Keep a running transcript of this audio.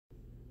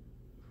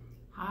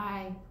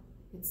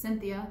It's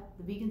Cynthia,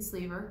 the Vegan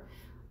Sleever.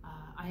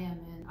 I am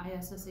an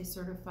ISSA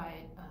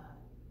certified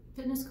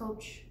fitness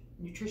coach,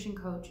 nutrition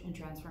coach, and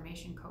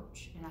transformation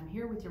coach, and I'm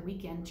here with your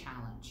weekend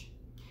challenge.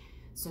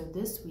 So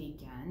this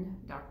weekend,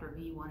 Dr.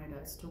 V wanted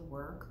us to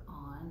work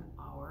on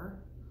our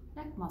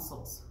neck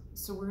muscles.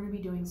 So we're going to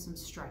be doing some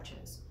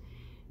stretches.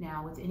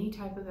 Now, with any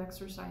type of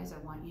exercise, I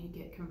want you to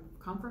get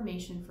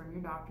confirmation from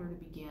your doctor to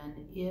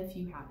begin if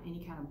you have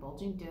any kind of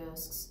bulging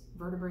discs,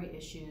 vertebrae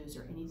issues,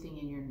 or anything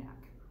in your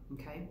neck,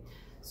 okay?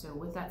 So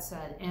with that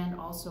said, and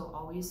also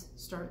always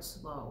start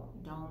slow.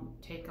 Don't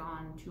take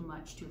on too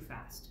much too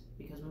fast,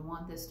 because we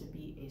want this to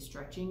be a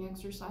stretching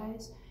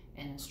exercise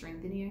and a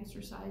strengthening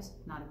exercise,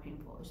 not a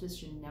painful. This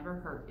should never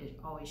hurt. It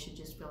always should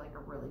just feel like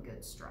a really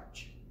good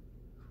stretch.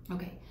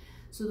 Okay,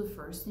 so the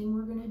first thing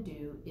we're going to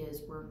do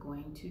is we're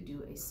going to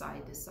do a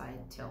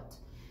side-to-side tilt.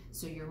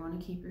 So you're going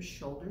to keep your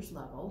shoulders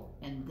level,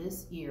 and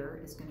this ear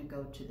is going to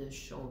go to this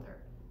shoulder.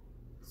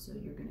 So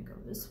you're going to go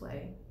this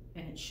way,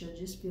 and it should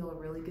just feel a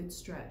really good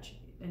stretch.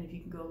 And if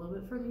you can go a little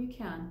bit further, you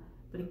can.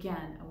 But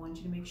again, I want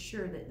you to make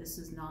sure that this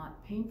is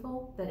not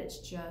painful, that it's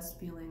just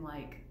feeling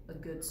like a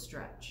good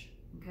stretch,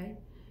 okay?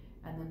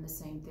 And then the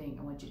same thing,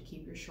 I want you to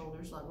keep your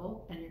shoulders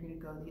level, and you're going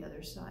to go the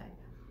other side.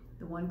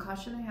 The one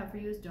caution I have for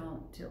you is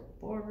don't tilt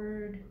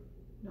forward,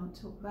 don't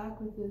tilt back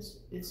with this.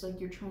 It's like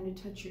you're trying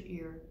to touch your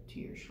ear to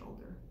your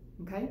shoulder,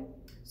 okay?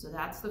 So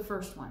that's the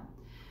first one.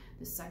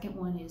 The second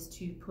one is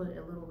to put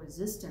a little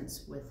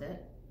resistance with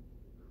it.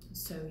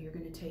 So you're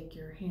going to take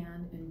your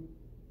hand and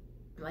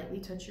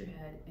lightly touch your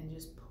head and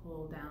just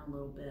pull down a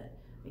little bit.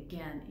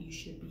 Again, you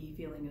should be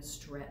feeling a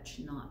stretch,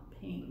 not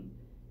pain.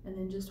 And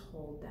then just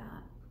hold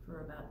that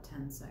for about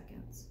 10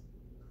 seconds.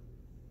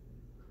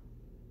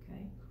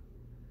 Okay?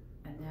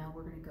 And now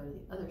we're going to go to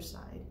the other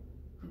side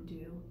and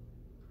do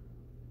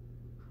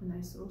a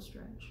nice little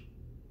stretch.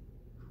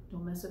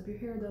 Don't mess up your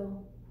hair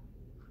though,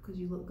 because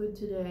you look good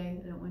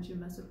today. I don't want you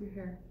to mess up your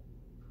hair.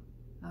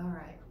 All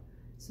right,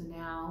 so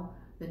now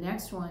the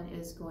next one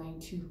is going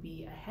to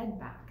be a head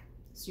back.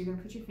 So you're going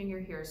to put your finger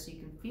here so you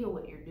can feel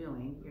what you're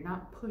doing. You're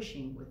not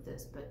pushing with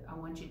this, but I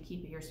want you to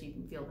keep it here so you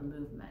can feel the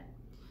movement.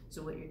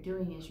 So what you're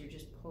doing is you're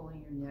just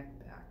pulling your neck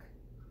back.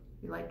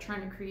 You're like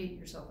trying to create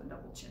yourself a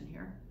double chin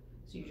here.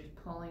 So you're just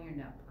pulling your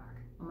neck back.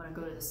 I'm going to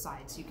go to the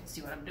side so you can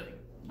see what I'm doing.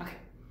 Okay,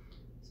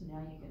 so now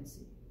you can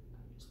see.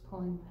 I'm just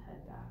pulling the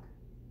head back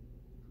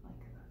like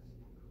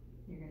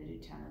that. You're going to do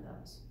 10 of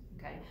those.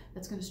 Okay,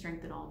 that's going to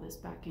strengthen all this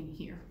back in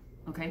here.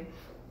 Okay.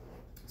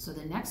 So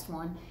the next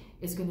one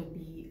is going to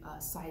be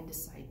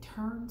side-to-side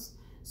turns.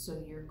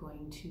 So you're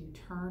going to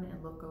turn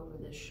and look over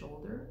this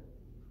shoulder,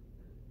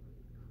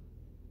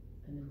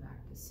 and then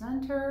back to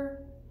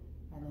center,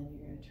 and then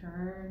you're going to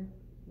turn,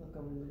 look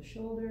over the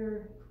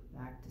shoulder,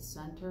 back to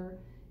center,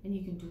 and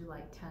you can do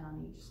like 10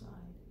 on each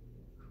side.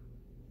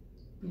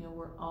 You know,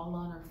 we're all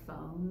on our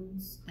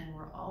phones, and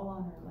we're all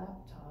on our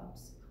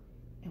laptops,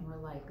 and we're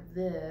like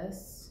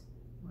this,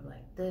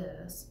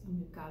 and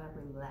we've got to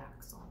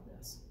relax all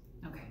this.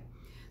 Okay.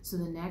 So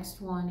the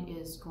next one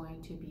is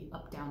going to be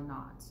up, down,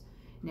 nods.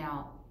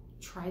 Now,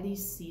 try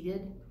these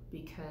seated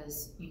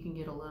because you can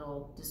get a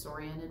little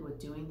disoriented with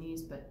doing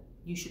these, but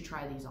you should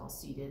try these all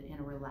seated in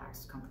a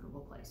relaxed, comfortable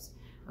place.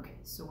 Okay,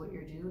 so what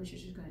you're doing is you're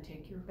just going to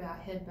take your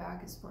head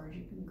back as far as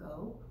you can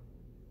go.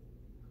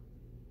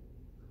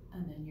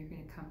 And then you're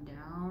going to come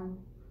down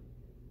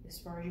as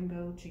far as you can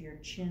go to your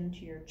chin, to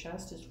your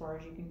chest, as far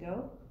as you can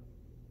go.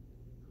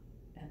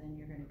 And then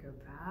you're going to go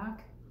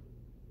back.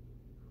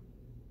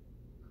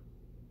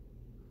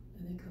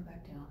 And then come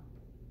back down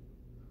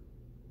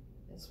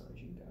as far as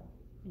you can go.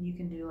 And you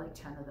can do like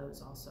 10 of those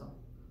also.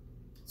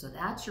 So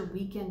that's your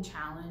weekend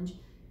challenge.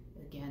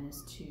 Again,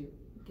 is to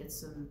get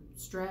some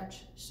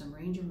stretch, some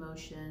range of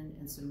motion,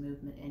 and some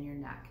movement in your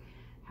neck.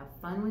 Have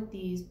fun with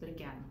these, but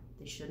again,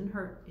 they shouldn't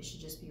hurt. It should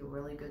just be a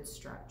really good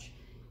stretch.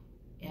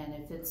 And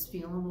if it's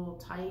feeling a little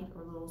tight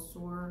or a little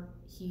sore,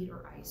 heat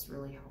or ice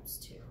really helps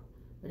too.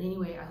 But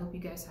anyway, I hope you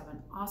guys have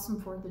an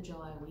awesome 4th of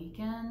July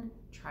weekend.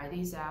 Try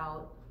these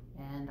out.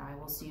 And I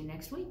will see you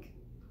next week.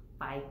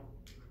 Bye.